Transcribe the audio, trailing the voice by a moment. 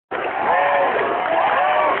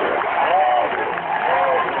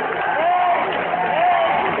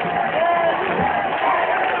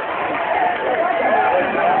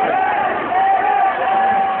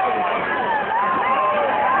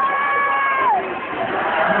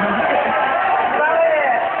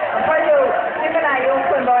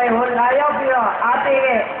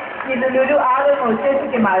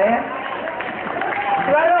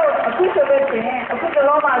Solution, a good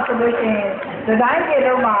Loma solution, the Nike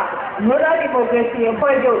Loma, Mura democracy, a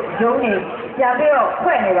point of Joni, Yabio,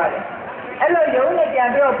 Quenny. Hello, Yoni,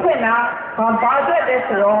 Yabio, Quena, from Barbara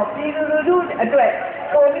Destro, people who do address,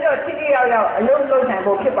 or we don't see a low and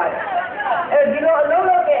will keep us. You know, a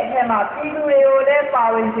low get him up, people who are there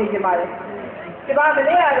power in the Jimari. The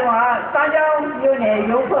Babylon, Sanjay, Yoni,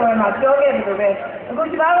 Yoko, and my Jogan, the good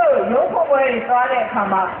Jimaro, Yoko, where is all that come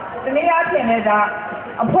up. The Niatin is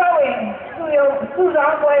a pouring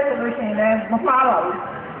Susan Boy solution and Mafalo.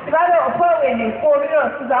 Chivato a pouring is 4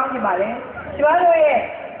 million Susan Jimari. Chivato,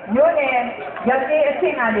 Yoni, Yaki, a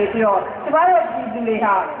thing on the field. Chivato, easily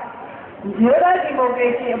have. Yoda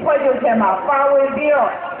democracy, a point of Tema, power bill.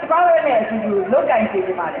 Chivato, you look at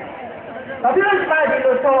Jimari. But you don't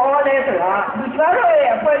for all that, Chivato,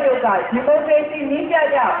 a point of that. Democracy,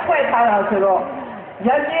 Ninja, quite hard to roll.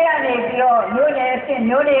 Yajani, Yuni,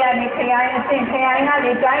 Yuni, Kayana,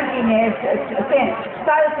 the Jankiness,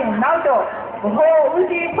 Salsin, Nauto, the whole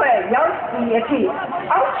Uzi Quay, Yauski, a tea,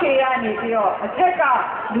 Auchiani, a checker,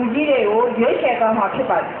 Lugide, Yeshaka,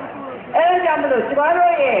 Makipat. El Jamlu,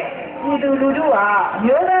 Chivaroye, Ludua,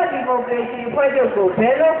 Yoda democracy, Puerto,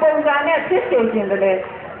 Bello Ponzana, sisters in the list.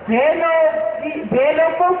 Bello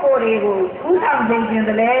Poco, 2 days in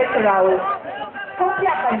the last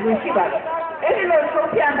Topia and Wishiba. Every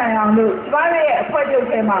Topia and Lu, Svare, Puerto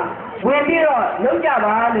Tema, Webiro,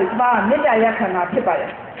 Lujava, Luzma, Midayakana, Tipa.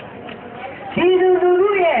 Tizu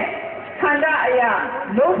Luluye, Kandaya,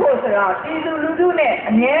 Loposera, Tizu Lulune,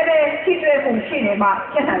 Nere, Titre Mushinema,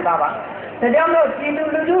 Kenababa. The Damo Tizu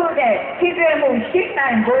Lulune, Titre Mushina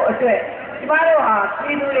and go to it. Svaro,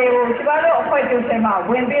 Tizu Leo, Svaro, Puerto Tema,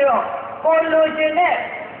 Webiro, Polo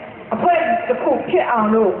Jeanette. A point the cook kit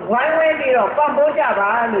on low, one way be of Bambo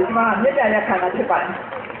Java, Luzma, Midayakana Tipa.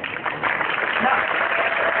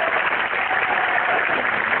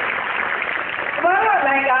 Tomorrow,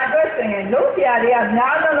 like I'm dressing in Lucia, they are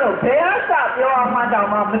now no, they are stop your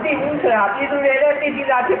Madama, but they won't have you to let me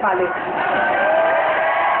Tipali.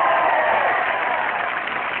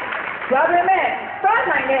 Government, start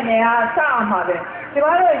my name, they are some of it.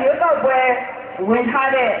 Tomorrow, you go where. When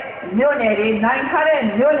had it, Yoneri,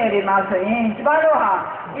 900 Yoneri Masin,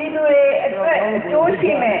 Tibaloha, Idue,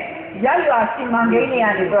 Joshime, Yaya Simangani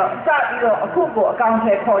and the Satiro, a Kuko, account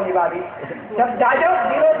for the body. The Dajo,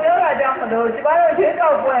 Dila Jamado, Tibalo,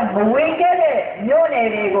 Jacob, when we get it,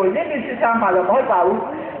 Yoneri, go, this is some of the Mopau.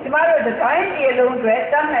 Tomorrow, the time alone,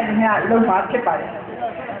 Dresden and Loma Kipari.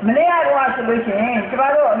 Malaya was solution,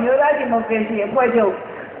 Tibalo, Yola democracy, Puerto.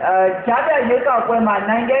 Jada Yuka Puma,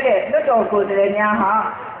 9 little good in Yaha,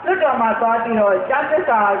 little Matati, Justice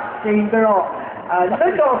Singer,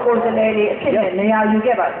 little good lady, Nia, you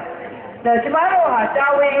give us. The Tomorrow has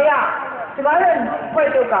Dawe, Tomorrow,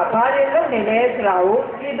 Puerto Capari, Lonely Legs, Rao,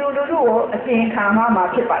 Idu, a thing, Kama,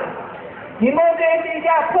 Kipai. Democracy,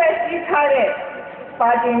 Press, Ikare,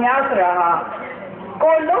 Party Yasra, go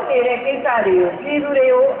look at a Kisario, Idu,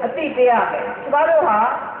 a Titia, Tomorrow.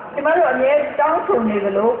 Tomorrow, yes, down to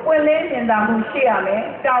Nivelo, when in the Mushia,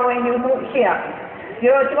 Darwin, you Mushia.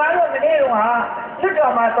 Your tomorrow, Manila, look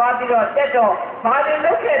on my body or settle, but I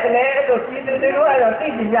look at the letter of you to the royal of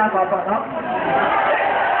Titi Java.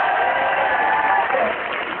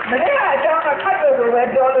 Manila, I don't a couple of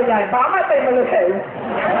red dollars like Mama, they will look at you.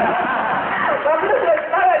 But look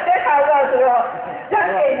at my deck, I was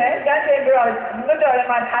Jankin, girl, look at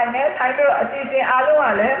my time, I go a teaching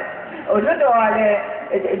Aluale.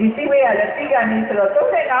 Receive a Tigani, so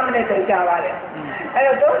don't take nominated Java. I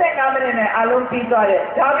don't take nominated Alum Pizza.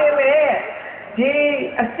 Tell me,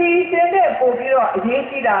 the season for you,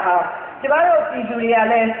 Yesida House. Tomorrow, Julia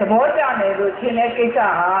Lens, the more down to Chinekisa.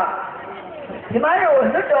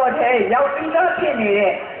 Tomorrow, look at hey, Yaupina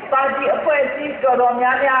Pinny, but the appointees got on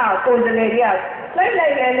Yaya, for the lady. Like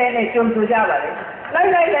to Java. Like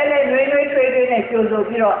railway trading at Jozo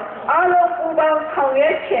Biro, all of Uban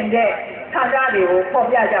Convention there, Tandali,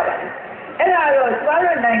 Popia Java. And I was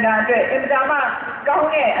 1,900 in Dama,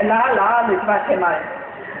 Gaune, La, with Batima.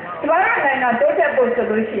 1,900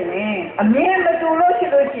 solution, a mere Maturo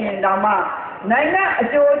solution in Dama, Nina, a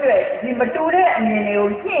George, the Mature, and you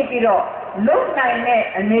Biro, look 9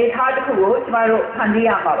 and made hard to go tomorrow,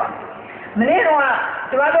 Kandia Baba. Manila,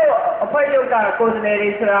 Toronto, a Portugal, Costa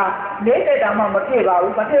later Dama Mateva,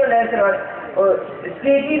 particular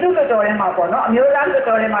Stevie Lucatory Mapono, New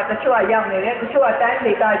Laboratory Matachua Young, the Chua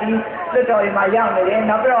Tandy Gadi, Lutory Mayam,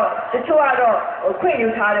 number of the Chuado, Queen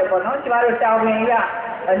Utare, Bono, Chuado Tawaya,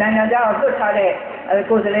 Nanaja, Lutare,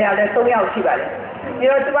 Cosalea, the Soya Chivale. You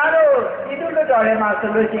know, Toronto, you do Lutory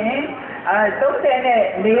Masolution, don't send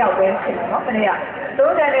a layout,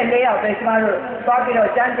 don't send a layout, Tomorrow, Bobby or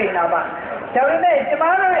Janting Nava. ဒါပေမဲ့ကျမ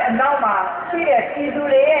တို့ရဲ့အနောက်မှာရှိတဲ့ပြည်သူ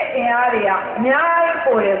တွေရဲ့အင်အားတွေကအများကြီး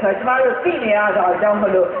ပိုတယ်ဆိုတော့ကျမတို့သိနေရတာအကြောင်းမ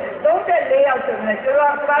လို့34ယောက်ဆိုရင်ကျမ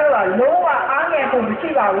တို့ကလုံးဝအားငယ်မှုမရှိ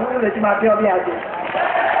ပါဘူးလို့ကျမပြောပြရစီ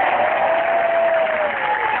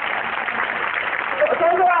အ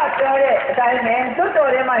ဆုံးစွာပြောတဲ့အတိုင်းပဲတွတ်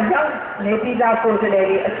တော်ထဲမှာရောက်နေပြီးသားကိုယ်စားလှယ်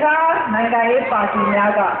တွေအခြားနိုင်ငံရေးပါတီ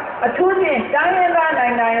များကအထူးဖြင့်တိုင်းရင်းသားနို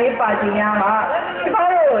င်ငံရေးပါတီများမှာကျမ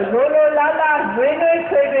တို့လိုလိုလားလားလွေးလွေး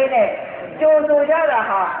ထွေးထွေးနဲ့ကြိုးဆိုကြတာ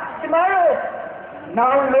ဟာကျမတို့နော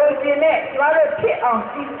င်လိုချင်တဲ့ကျမတို့ဖြစ်အောင်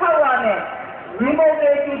တည်ဆောက်ရမယ်ဒီမိုက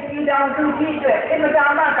ရေစီပြည်ထောင်စုကြီးအတွက်အင်မတ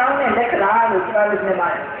န်မှကောင်းတဲ့လက္ခဏာလို့ကျမတို့မြင်ပါ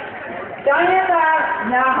တယ်။တိုင်းရင်းသား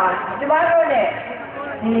များဟာကျမတို့နဲ့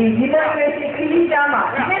ဒီမိုကရေစီခရီးကြားမှာ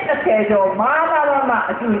နှစ်30ကျော်မ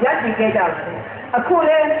အတူရပ်တည်ခဲ့ကြတယ်။အခုလ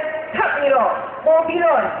ည်းထပ်ပြီးတော့ပို့ပြီး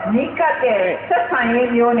တော့ညီကတ်တဲ့ဆက်ဆံရေး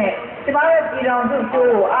မျိုးနဲ့ကျမတို့ပြည်ထောင်စု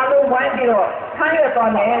ကျိုးကိုအားလုံးဝိုင်းပြီးတော့ထမ်းရွက်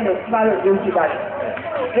သွားမယ်လို့ကျမတို့ယုံကြည်ပါတယ်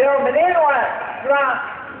။ဒါမနေ့တော့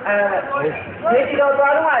ဒီတော့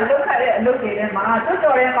သွားတော့လောက်ခတ်တဲ့အလုပ်တွေထဲမှာတွတ်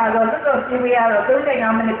တော်ထဲမှာတော့တွတ်တော်စီးဝေးရတော့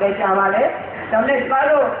35မိနစ်ပဲကြာပါလေ။ဒါနဲ့ကျမ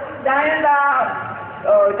တို့တိုင်းရင်း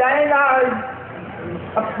သား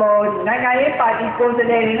အပေါ်နိုင်ငံရေးပါတီကိုယ်စား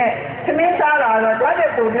လှယ်တွေနဲ့သမင်းစားလာတော့တွားတဲ့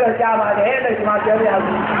ပုံပြီးတော့ကြားပါတယ်လို့ကျွန်မပြောပြရ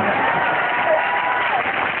စီ။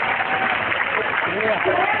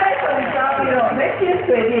ကြားပြီးတော့လက်ရှိ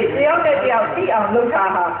ဆွေတွေတယောက်နဲ့တယောက်သိအောင်လုပ်တာ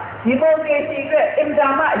ဟာဒီမိုကရေစီအတွက်အင်တာ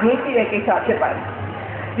မအရေးကြီးတဲ့ကိစ္စဖြစ်ပါတယ်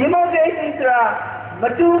။ဒီမိုကရေစီဆိုတာမ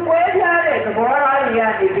တူကွဲပြားတဲ့သဘောထားတွေကနေ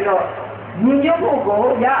ပြီးတော့ညီညွတ်မှုကို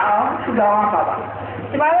ရအောင်ထူထောင်ရမှာပါ။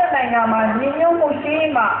ကျမတို့နိုင်ငံမှာညီညွတ်မှုရှိ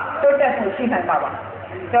မှတိုးတက်မှုရှိနိုင်မှာပါ။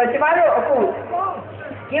တော့ကျမတို့အခု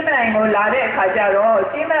ကျင်းမနိုင်ကိုလာတဲ့အခါကျတော့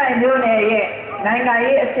ကျင်းမနိုင်မျိုးနယ်ရဲ့နိုင်ငံ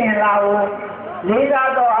ရေးအစဉ်အလာကိုလေး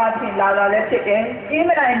စားသောအဖြစ်လာတာလည်းဖြစ်တယ်။ကျင်း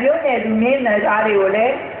မနိုင်မျိုးနယ်လူမျိုးနယ်သားတွေကိုလ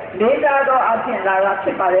ည်းလေးစားသောအဖြစ်လာတာဖြ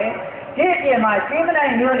စ်ပါတယ်။ဒီအပြင်မှာကျင်းမနို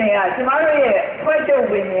င်မျိုးနယ်ကကျမတို့ရဲ့ဖွဲ့ချုပ်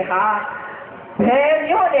ဝင်တွေဟာဘယ်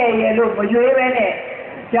မျိုးနယ်ရဲ့လို့မရွေးပဲနဲ့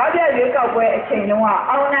ကြားပြရွေးကောက်ပွဲအချိန်တုန်းက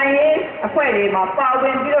အောင်နိုင်ရေးအဖွဲ့တွေမှာပါဝ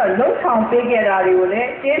င်ပြီးတော့လှုပ်ဆောင်ပေးခဲ့တာတွေကိုလည်း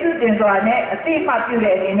ကျေးဇူးတင်စွာနဲ့အသိမှတ်ပြု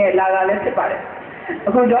တဲ့အနေနဲ့လာတာလည်းဖြစ်ပါတယ်။အ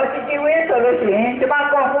ခုတော့တီဝင်းဆိုလို့ရှိရင်ကျမ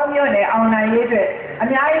ကော့မှုမျိုးနဲ့အောင်နိုင်ရေးအတွက်အ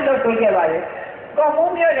များကြီးလုပ်ပေးခဲ့ပါတယ်။ကော့မှု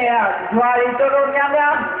မျိုးနဲ့ကဂျွာတွေတော်တော်များ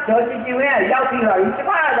များဒေါ်တီဝင်းကရောက်ပြီးပါပြီ။ကျ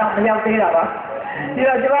မကတော့မရောက်သေးတာပါ။ဒီ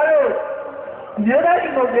တော့ကျမတို့မျိုးသားဒီ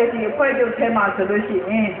မိုကရေစီအဖွဲ့ချုပ်ထဲမှာဆိုလို့ရှိ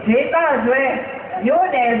ရင်ဒေသဆွဲမျိုး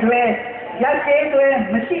နယ်ဆွဲရက်ကျေးတွေ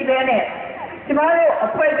မရှိဘဲနဲ့ကျမတို့အ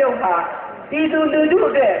ဖွဲ့ချုပ်ဟာပြည်သူလူထု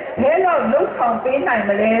အတွက်ဘယ်လောက်လှုပ်ဆောင်ပေးနိုင်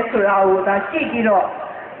မလဲဆိုတာကိုသာကြည့်ပြီးတော့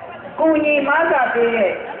ကိုညီမသာပေး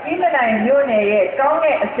တဲ့ဒီမနိုင်မျိုးနယ်ရဲ့ကောင်း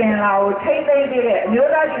တဲ့အစဉ်အလာကိုထိမ့်သိမ်းပေးတဲ့အ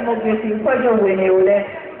မျိုးသားဒီမိုကရေစီအဖွဲ့ချုပ်ဝင်တွေကိုလည်း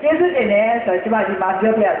ကျေးဇူးတင်တယ်ဆိုတော့ကျမဒီမှာ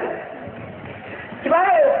ပြောပြတယ်ကျမ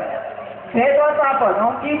တို့ဘယ်တော့သွားပေါ့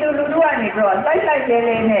နော်ပြည်သူလူထုကနေပြီးတော့တိုက်လိုက်လဲ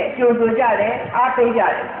လဲနဲ့ကြိုးဆိုကြတယ်အားပေးကြတ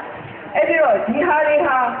ယ်အဲ့ဒီတော့ဒီဟာတွေ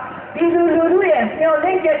ဟာပြည်သူလူထုရဲ့မျှော်လ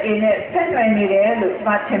င့်ချက်တွေနဲ့ဆက်နွယ်နေတယ်လို့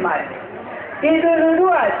ကျွန်မထင်ပါတယ်။ပြည်သူလူထု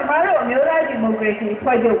ကကျမတို့အမျိုးသားဒီမိုကရေစီ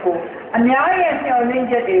ဖွဲ့ချုပ်ကိုအများရဲ့မျှော်လင့်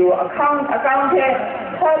ချက်တွေကိုအကောင့်ထဲ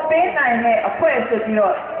ပေါ်ပေးနိုင်တဲ့အဖွဲ့ဆိုပြီး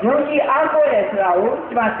တော့ယုံကြည်အားကိုးတယ်ဆိုတာကို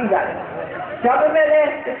ကျွန်မသိပါတယ်။ဒါပေမဲ့လည်း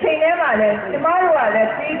တစ်ချိန်တည်းမှာလည်းကျမတို့ကလ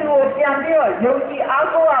ည်းပြည်သူကိုပြန်ပြီးတော့ယုံကြည်အား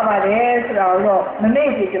ကိုးရပါတယ်ဆိုတာကိုတော့မမေ့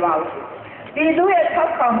စေချင်ပါဘူး။ပြည်သူရဲ့ထော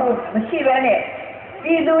က်ခံမှုမရှိဘဲနဲ့ပြ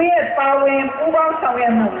ည်သူရဲ့ပါဝင်ပူးပေါင်းဆောင်ရွ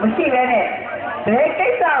က်မှုမရှိဘဲနဲ့ဘယ်ကိ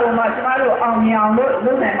စ္စကိုမှကျမတို့အောင်မြင်အောင်လု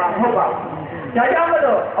ပ်နိုင်မှာမဟုတ်ပါဘူး။ဒါကြောင့်မ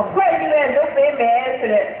လို့အဖွဲ့ကြီးရဲ့လုပ်ပေးမယ်ဆို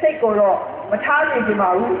တဲ့စိတ်ကိုတော့မထားနိုင်ကြပါ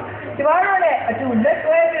ဘူး။ကျမတို့နဲ့အတူလက်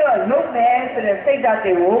တွဲပြီးတော့လုပ်မယ်ဆိုတဲ့စိတ်ဓာတ်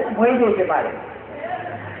တွေကိုမွေးစေချင်ပါတယ်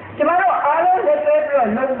။ကျမတို့အားလုံးလက်တွဲပြီးတော့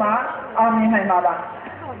လုပ်မှအောင်မြင်နိုင်မှာပါ။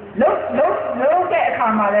လုပ်တဲ့အခါ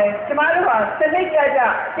မှာလဲကျမတို့ဟာစနစ်ကြကြ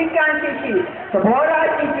စိတ်ကမ်းရှိသဘောထား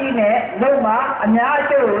ကြီးနဲ့လုပ်မှအများအ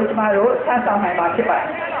ကျိုးကိုကျမတို့ဆန်းဆောင်နိုင်မှာဖြစ်ပါတယ်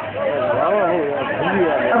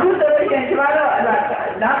။အခုဆိုရင်ကျမတို့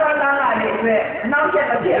လာပါလာလေးအတွက်နောက်ချက်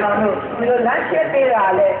မဖြစ်အောင်လို့ဒီလိုလမ်းချက်ပေးတာ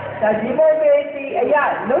လဲဒါဒီမိုကရေစီအရာ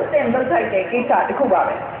လုပ်တဲ့လုပ်ထိုက်တဲ့ကိစ္စတစ်ခုပါ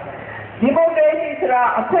ပဲ။ဒီမိုကရေစီဆိုတာ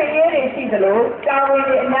အခွင့်အရေးတွေရှိသလိုတာဝန်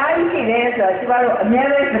တွေအများကြီးရှိတယ်ဆိုတာကျမတို့အများ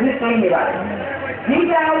ကြီးသိနေပါတယ်။ဒီ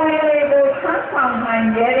တာဝန်တွေကိုထမ်းဆောင်နိုင်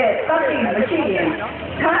ရတဲ့သတိမရှိရင်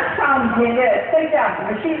ထမ်းဆောင်ခြင်းတဲ့စိတ်ဓာတ်မ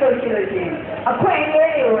ရှိလို့ရှိရင်အခွင့်အ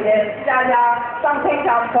ရေးတွေကိုလည်းကြာကြာစောင့်ထိန်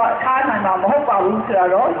ထားနိုင်မှာမဟုတ်ပါဘူးဆို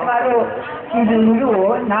တော့ကျမတို့ပြည်သူလူထု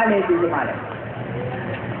ကိုနားလည်ကြည့်ကြပါလေ။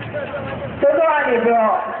သို့တော်အနေနဲ့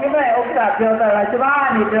ဒီမဲ့ဥက္ကဋ္ဌပြောတာကကျမ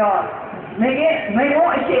အနေနဲ့မိဘ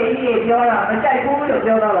အရှိကြီးပြောတာမကြိုက်ဘူးလို့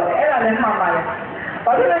ပြောတော့တယ်အဲ့ဒါလည်းမှန်ပါတယ်။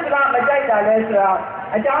ဘာလို့လဲကျမမကြိုက်တာလဲဆိုတော့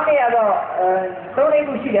အကြောင်းလေးကတော့သုံးလေး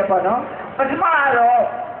ခုရှိတယ်ပေါ့နော်ပထမကတော့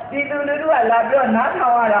ပြည်သူလူထုကလာပြီးတော့နားထော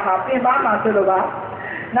င်ရတာဟာပြင်ပမှာဆိုလို့ပါ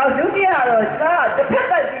နောက်ဒုတိယကတော့တစ်ဖက်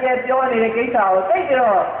သက်ကြီးရဲ့ပြောနေတဲ့ကိစ္စကိုသိကြ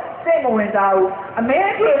တော့စိတ်မဝင်စားဘူးအမေ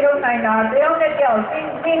အဖေလုပ်နိုင်တာတယောက်နဲ့တယောက်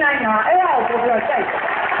သိနိုင်တာအဲ့ဒါကိုပြောပြီးတော့တိုက်တ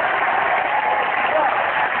ယ်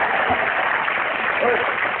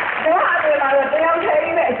တော့အဲ့ဒါတော့တယောက်ထဲ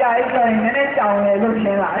ကြီးနဲ့အကြိုက်ဆိုရင်နည်းနည်းကြောင်လေလို့ရှ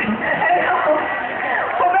င်းလာတယ်အဲ့တော့ကိုယ်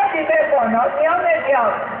ကဒီပဲပေါ့နော်တယောက်နဲ့တယော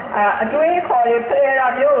က်အတွင်းခေါ်ရဖယ်တာ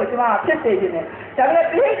မျိုးကိုကျွန်မဖြစ်စေခြင်းနဲ့ဒါပေမဲ့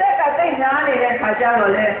ပြိတ္တကတိတ်နားနေတဲ့ခါကျ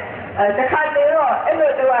တော့လေတခါတည်းတော့အဲ့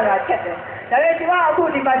လိုတော့လာချက်တယ်ဒါပေမဲ့ကျွန်မအခု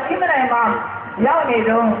ဒီမှာချင်းမနိုင်မှာရောက်နေ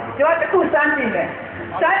တော့ကျွန်မတခုစမ်းကြည့်မယ်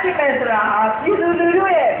စမ်းကြည့်မယ်ဆိုတာဟာပြည်သူလူထု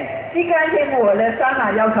ရဲ့စီကံချင်းမှုကိုလည်းစမ်းတာ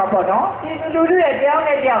ရောက်တာပေါ့နော်ပြည်သူလူထုရဲ့တယောက်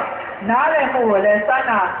နဲ့တယောက်နားလည်မှုကိုလည်းစမ်း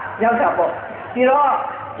တာရောက်တာပေါ့ဒီတော့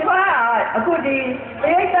ကျွန်မအခုဒီ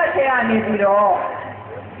ပြိတ္တထဲကနေပြီးတော့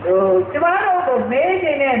ကျမတို့ကိုမေး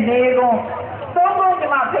နေတဲ့နေကုန်သုံးကုန်ကျ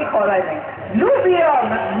မဖိတ်ခေါ်လိုက်တယ်လူပြီးတော့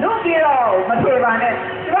မထေပါနဲ့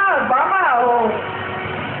ကျမဘာမှ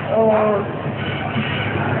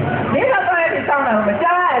မိသားသွားတဲ့စောင်းတယ်မ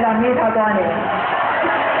ကြားရလားမိသားသွားနေ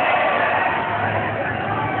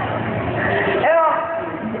အဲ့တော့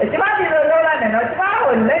ကျမဒီလိုလုပ်လိုက်တယ်နော်ကျမ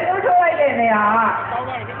ကိုလက်နှုတ်ထုတ်လိုက်တဲ့နေရာ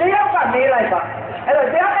ကတယောက်ကမေးလိုက်ပါအဲ့တော့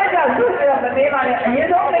တရားနဲ့ကြောက်လူတွေမမေးပါနဲ့အရင်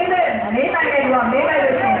ဆုံးမေးတဲ့မေးနိုင်တဲ့လူကမေးလိုက်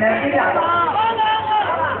လို့ရှိရင်လည်းပြီးလာပါ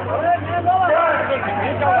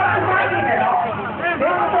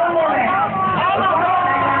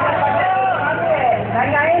နို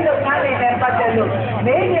င်ငံရေးလုပ်ငန်းတွေနဲ့ပတ်သက်လို့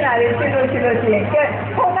မေးနေတာတွေသိလို့ရှိရင်ကဲ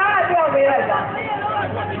ခုနကပြောမေးလိုက်တာ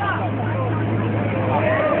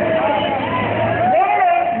မေး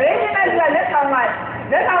နေတဲ့လူကလက်ဆောင်လိုက်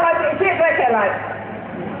ပြီးအဖြစ်ထွက်ခဲ့လိုက်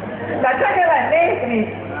ဒါထွက်ခဲ့လိုက်နေပြီ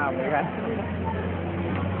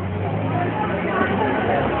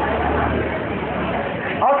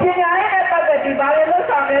အော်ပညာရေးနဲ့ပတ်သက်ပြီးဘာလို့လုပ်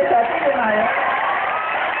ဆောင်လဲဆိုတာသိနေမှာလဲ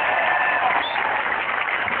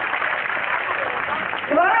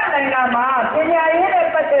ဒီမှာနိုင်ငံမှာပညာရေးနဲ့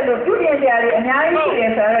ပတ်သက်လို့ပြုပြင်စရာတွေအများကြီးရှိတ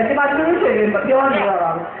ယ်ဆိုတော့ဒီမှာသူတို့တွေမပြောနေတော့ပါ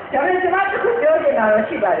ဘူးဒါပေမဲ့ဒီမှာတစ်ခုပြောချင်တာတော့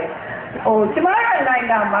ရှိပါတယ်ကျမတို့နိုင်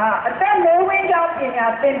ငံမှာအသက်မိုးဝင်းကြောင်းပညာ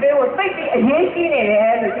သင်ပေးဖို့သိပြီးအရေးကြီးနေတ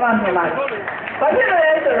ယ်လို့ကျမမြင်ပါတယ်။ဘာဖြစ်လို့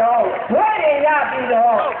လဲဆိုတော့ဝဲရရပြီး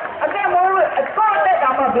တော့အသက်မိုးအကောက်တက်တာ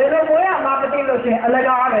မှဘယ်လိုဝဲရမှမသိလို့ရှင်အလ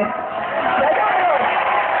ကားပဲ။ဒါကြောင့်မို့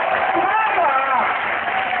ကျမက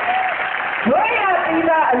ဝဲရပြီး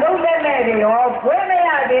သားအလုံးလက်မဲ့တွေရောဝဲမရ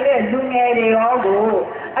သေးတဲ့လူငယ်တွေရောကို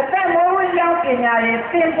အသက်မိုးဝင်းကြောင်းပညာရေး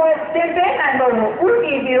သင်ပေးနိုင်ဖို့ကိုဥတ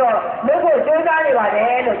ည်ပြီးတော့လုပ်ဖို့ကြိုးစားနေပါတ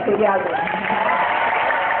ယ်လို့ဆိုကြတယ်။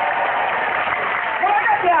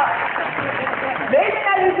ဘာကြောင့်ဒေသ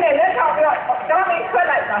နာလူတွေလက်ဆောင်ပြီးတော့မင်းထွက်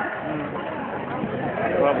လိုက်တာ။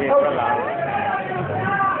ဟုတ်ပြီထွက်လာ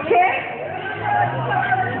။ရှင်း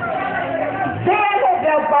။ဒီလို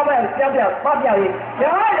ပြောပါမယ်ပြောရေး။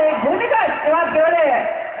ဒါလေခုနကကျွန်တော်ပြောတဲ့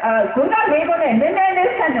ခုနလေးကိုနဲ့နည်းနည်း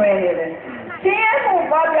လေးဆက်နွယ်နေတယ်။ရှင်းရဖို့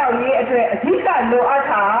ပေါပြောက်ရေးအတွက်အဓိကလိုအပ်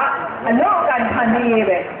တာအလို့အကန့်ခံနေရေး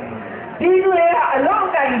ပဲဒီလူတွေကအလို့အ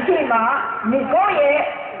ကန့်ရှိမှမိကိုရဲ့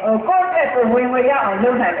ကိုယ့်တက်ကိုဝင်ရအောင်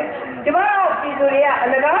လုပ်နိုင်တယ်ကျမတို့ပြည်သူတွေကအ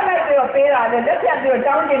လကားလိုက်ပြီးတော့ပေးတာလေလက်ဖြတ်ပြီးတော့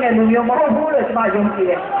တောင်းကျင်တဲ့လူမျိုးမဟုတ်ဘူးလို့ကျမယုံကြည်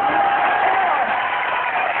တယ်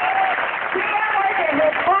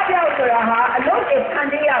ပေါပြောက်ဆိုတာဟာအလို့အခံ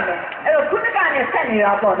နေရမယ်အဲ့တော့ခုနကနဲ့ဆက်နေ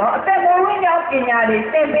တာပေါ့နော်အသက်မွေးဝင်းကြောင်းပညာတွေ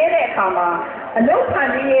သင်ပေးတဲ့အခါမှာအလုပ်ခံ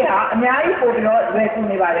နေရတာအများကြီးပို့ပြီးတော့လွယ်ကူ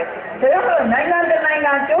နေပါတယ်ဒါကြောင့်နိုင်ငံတကာနိုင်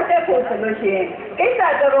ငံတိုးတက်ဖို့ဆိုလို့ရှိရင်ကိစ္စ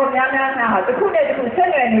တော်တော်များများဟာတစ်ခုနဲ့တစ်ခုဆက်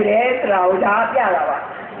နွယ်နေတယ်ဆိုတာကိုဒါပြတာပါ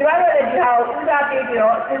ကျမတို့လည်းဒီဟာကိုဦးစားပေးပြီး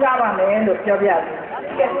တော့စဉ်းစားပါမယ်လို့ပြောပြတယ်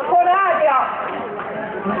ခေါ်တာကြောင့်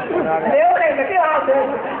လေဦးလည်းမပြောအောင်ဆို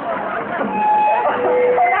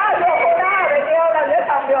ခေါ်တာပဲပြောလာလက်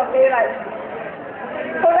ဆောင်ပြောပေးလိုက်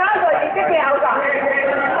ခေါ်တာဆိုဒီတစ်ပြောက်က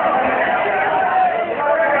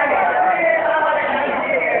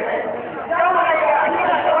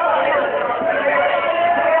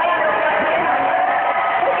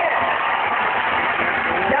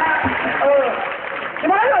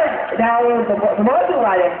ဒါကိုသဘောတူ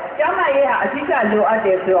ပါတယ်။ကျောင်းမရေးဟာအဓိကလိုအပ်တ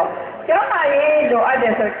ယ်ဆိုတော့ကျောင်းမရေးလိုအပ်တ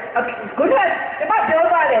ယ်ဆိုခုနကကျမပြော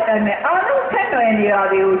သွားတဲ့အတိုင်းပဲအားလုံးဆက်နွယ်နေတာ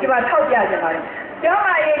တွေကိုကျမထောက်ပြချင်ပါတယ်။ကျောင်းမ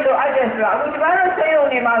ရေးလိုအပ်တယ်ဆိုတော့အခုကျမတို့ဆေးရုံ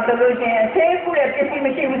တွေမှာဆိုလို့ရှိရင်ဆေးကုတဲ့ပစ္စည်းမ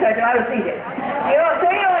ရှိဘူးဆိုတော့ကျမတို့သိတယ်။ဒီတော့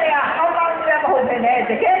ဆေးရုံတွေကအောက်ကောင်းလည်းမဟုတ်ဘဲနဲ့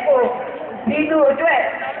တကယ်ကိုဒီလူအတွက်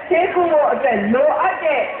ဆေးကုဖို့အတွက်လိုအပ်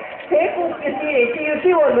တဲ့ဆေးကုပစ္စည်းတွေ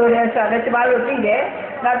ရှိဖို့လိုတယ်ဆိုတော့ကျမတို့သိတယ်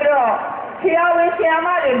။နောက်ပြီးတော့ဆရာဝန်ဆရာမ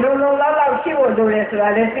တွေလုံလောက်ရှိဖို့လိုတယ်ဆိုတာ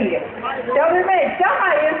လည်းသိတယ်။ဒါပေမဲ့ကျောင်းမ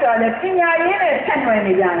ရေးဆိုတာလည်းပညာရေးနဲ့ဆက်နွယ်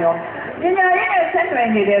နေကြရောပညာရေးနဲ့ဆက်နွယ်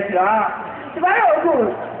နေတယ်ဆိုတာကျမတို့အခု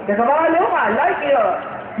ဒီကမ္ဘာလုံးမှာလိုက်ပြီးတော့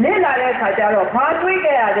လေ့လာတဲ့အခါကျတော့ဘာတွေးကြ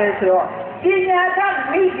ရလဲဆိုတော့ ညာတတ်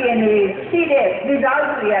မိခင်တွေရှိတဲ့လူသား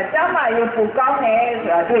စုတွေကကျမ်းမာရေးပိုကောင်းတယ်ဆို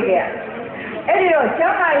တာတွေ့ကြရတယ်။အဲ့ဒီတော့ကျ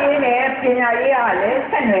မ်းမာရေးနဲ့ပညာရေးကလည်း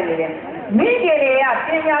ဆက်နွယ်နေတယ်။မိခင်တွေကပ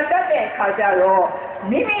ညာတတ်တဲ့အခါကျတော့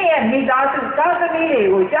မိမိရဲ့မိသားစုသားသမီးတွေ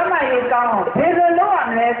ကိုကျမ်းမာရေးကောင်းအောင်ဘယ်လိုလုပ်ရ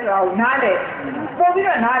မလဲဆိုတာကိုနားလည်ပို့ပြီး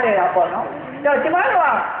တော့နားလည်တာပေါ့နော်။တော့ကျမ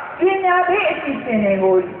တို့ကပညာရေးအစီအစဉ်တွေ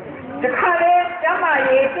ကိုတခါလေကျမ်းမာ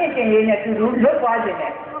ရေးသင်ကျင်ရေးနဲ့တူတူလုပ်သွားခြင်း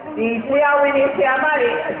နဲ့ဒီဆရာဝန်တွေဆရာမတွေ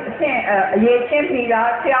အရေးချင်းပြီးတာ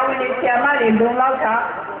ဆရာဝန်တွေဆရာမတွေလုံလောက်တာ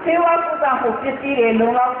ဆေးဝါးကုသမှုပစ္စည်းတွေလုံ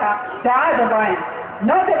လောက်တာဒါကတစ်ပိုင်း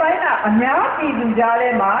နောက်တစ်ပိုင်းကအများပြည်သူကြားထဲ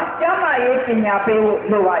မှာကျန်းမာရေးပညာပေးဖို့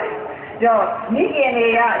လိုပါတယ်။ကြောင့်မိခင်တွေ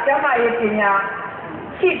ကကျန်းမာရေးပညာ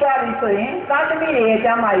ရှိသွားပြီဆိုရင်သားသမီးတွေရဲ့ကျ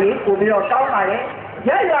န်းမာရေးပို့ပြီးတော့ကောင်းပါတယ်။ရ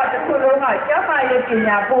ရတစ်ခုလုံးကကျန်းမာရေးပ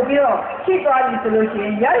ညာပို့ပြီးတော့ရှိသွားပြီဆိုလို့ရှိရ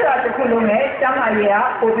င်ရရတစ်ခုလုံးနဲ့ကျန်းမာရေးက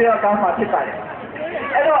ပို့ပြီးတော့ကောင်းမှာဖြစ်ပါတယ်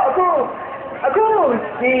။အဲ့တော့အခု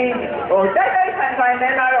ဒီတိုက်ဆိုင်နေ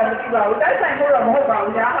လာတော့မရှိပါဘူးတိုက်ဆိုင်ဖို့တော့မဟုတ်ပါ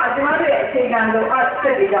ဘူးဒါဟာကျွန်တော်တို့ရဲ့အခြေခံဆုံးအချ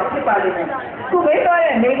က်တွေကြောင့်ဖြစ်ပါလိမ့်မယ်ခုမေးသွား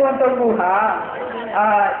တဲ့နေကွန်သုံးခုဟာ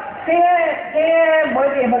ဆင်း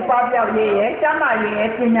မွေးမှုပပျောက်ရေးရဲ့ကျန်းမာရေးရဲ့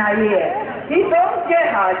ပညာရေးရဲ့ဒီသုံးချက်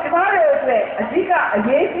ဟာကျွန်တော်တို့အတွက်အဓိကအ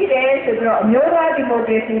ရေးကြီးတယ်ဆိုပြီးတော့အမျိုးသားဒီမိုက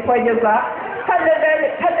ရေစီဖွဲ့ချုပ်ကထပ်တ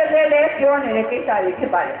လဲလဲပြောနေတဲ့ကိစ္စတွေဖြ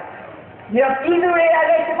စ်ပါတယ်။ဒီပြည်သူတွေက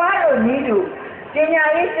လည်းကျွန်တော်တို့ညီတူပညာ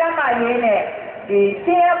ရေးကျန်းမာရေးနဲ့ဒီဆ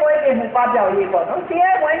င်းရဲမွေးမှုပပျောက်ရေးပေါ့နော်ဆင်း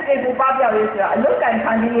ရဲမွေးမှုပပျောက်ရေးဆိုတာအလုတ်ကန်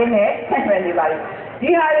ခံရင်းနဲ့ဆက်နွယ်နေပါလိမ့်ဒီ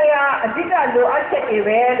ဟာတွေကအဓိကလိုအပ်ချက်တွေ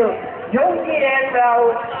ပဲလို့ယုံကြည်တယ်ဆိုတော့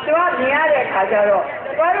ကျွန်တော်မြင်ရတဲ့အခါကျတော့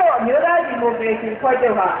ကျွန်တော်အမျိုးသားဒီမိုကရေစီဖွဲ့ချု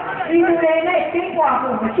ပ်ဟာပြည်သူတွေနဲ့တင်းကွာမှု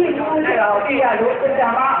မရှိဘူးဆိုတာကိုသိရလို့အကြံ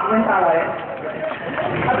မှဝင်လာပါတယ်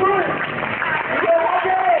အခုဒီလိုအပ်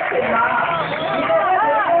တဲ့ချိန်မှာဒီလို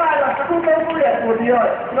ကတော့အခုသုံးခုရဲ့ပို့ပြီးတော့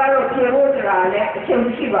ကျွန်တော်ဖြေဖို့ဆိုတာလည်းအချိန်မ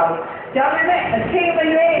ရှိပါဘူးဒါပေမဲ့အချိန်မ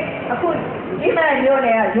ရွေးအခုဒီမှာမျိုး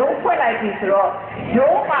နဲ့ရုံးဖွဲ့လိုက်ပြီဆိုတော့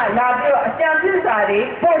ရုံးမှာလာပြီးတော့အကြံပြုစာတွေ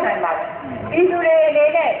ပို့နိုင်ပါတယ်ပြည်သူတွေအနေ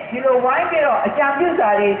နဲ့ဒီလိုဝိုင်းပြီးတော့အကြံပြုစာ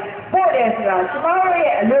တွေပို့တယ်ဆိုတာကျွန်တော်တို့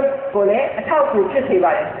ရဲ့အလုပ်ကိုလည်းအထောက်အကူဖြစ်စေ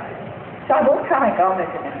ပါတယ်တောင်းဖို့ခိုင်းကောင်းတယ်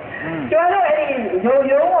ကျွန်တော်တို့အဲ့ဒီရုံး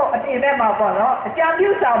ကိုအပြင်ဘက်မှာပေါ့နော်အကြံပြု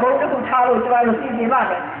စာဘုံတစ်ခုထားလို့ကျွန်တော်တို့ပြင်ပါ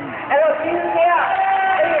မယ်အဲ့တော့ပြည်သူတွေက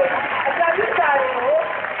အဲ့ဒီအကြံပြုစာတွေကို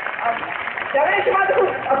ဒါပေမဲ့ကျွန်တော်တို့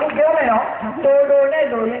အခုပြောမယ်နော်လိုနဲ့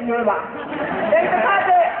လိုရင်းမျိုးပါဒါတစ်ခါ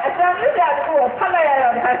တည်းအကြံပြုစာတစ်ခုကိုဖတ်လိုက်ရ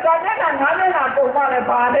တော့ဒါစောင့်နေတာ9နှစ်လာပုံမှန်လည်း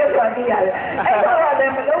ပါလဲဆိုတာသိရတယ်အဲ့တော့လ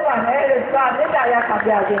ည်းမလုပ်ပါနဲ့လို့စာမြင့်တာရခါ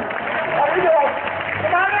ပြခြင်းအခုတော့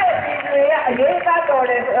ကျွန်တော်ရဲ့ဒီတွေကအရေးသားတော်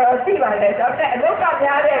တယ်သိပါလေဒါပေမဲ့အလုပ်က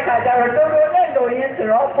များတဲ့အခါကျတော့လိုနဲ့လိုရင်းဆို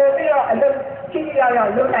တော့ပို့ပြီးတော့အလုပ်ကြီးကြီးရောက်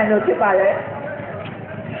လုပ်နိုင်လို့ဖြစ်ပါလေ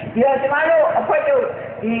ဒီတော့ကျွန်တော်တို့အဖွဲ့ချုပ်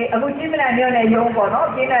ဒီအခုကြီးမနိုင်မျိုးနဲ့ရုံးပေါ့နော်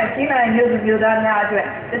ကြီးနိုင်မျိုးသူမျိုးသားများအတွက်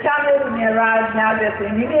တခြားမျိုးသူများများအတွက်ဆိုရ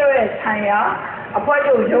င်ဒီမျိုးရဲ့ခြံရအဖွဲ့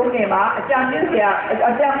ချုပ်ရုံးနေမှာအကြံပြု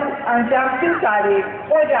စာတွေ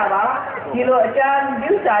ပို့ကြပါဒီလိုအကြံ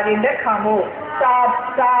ပြုစာတွေလက်ခံဖို့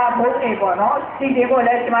စာမုန်းနေပေါ့နော်စီစဉ်ဖို့လ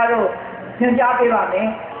ည်းကျွန်တော်တို့ညွှန်ကြားပေးပါမယ်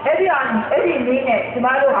အဲ့ဒီနည်းနဲ့ကျွန်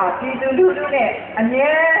တော်တို့ဟာပြည်သူလူထုနဲ့အမြဲ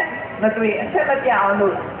မတွေ့အဆက်မပြအောင်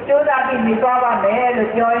လို့ကြိုးစားပြီးနေသွားပါမယ်လို့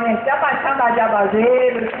ပြောရင်းကျမချမ်းသာကြပါစေ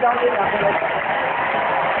လို့တောင်းပေးတာဖြစ်ပါတယ်